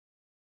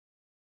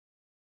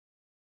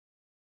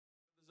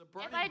a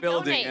burning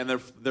building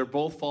and they're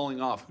both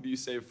falling off. Who do you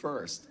save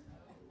first?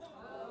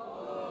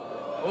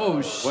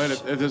 Oh shit! Wait,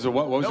 if there's a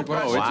what was your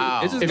question?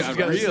 Wow. It's just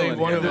got real in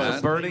here. There's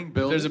a burning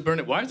building. There's a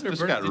burning. Why is there a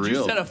burning? Did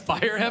you set a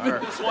fire,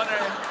 Heaven? Just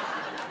wondering.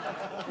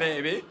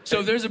 Maybe.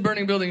 So if there's a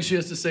burning building, she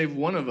has to save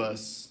one of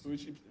us.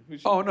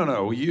 Oh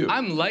no, you.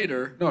 I'm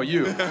lighter. No,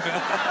 you.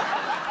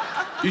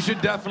 You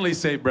should definitely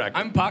save Breckin.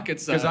 I'm pocket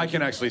size. Because I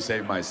can actually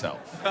save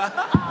myself. Oh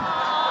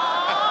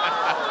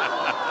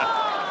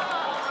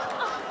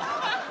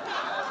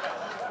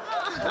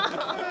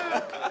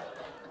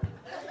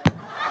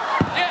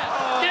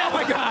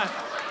my God.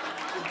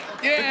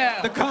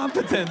 Yeah. The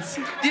competence.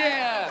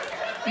 Yeah.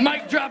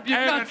 Mic drop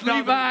your nuts,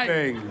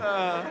 Levi.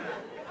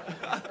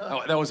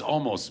 Oh, that was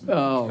almost smooth.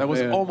 Oh, that was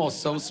man. almost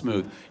so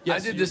smooth.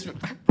 Yes, I did this. I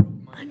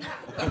broke mine.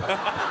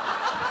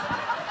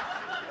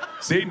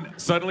 See,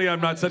 suddenly I'm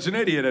not such an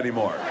idiot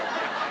anymore.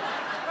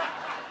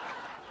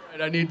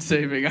 I need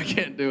saving. I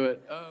can't do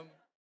it.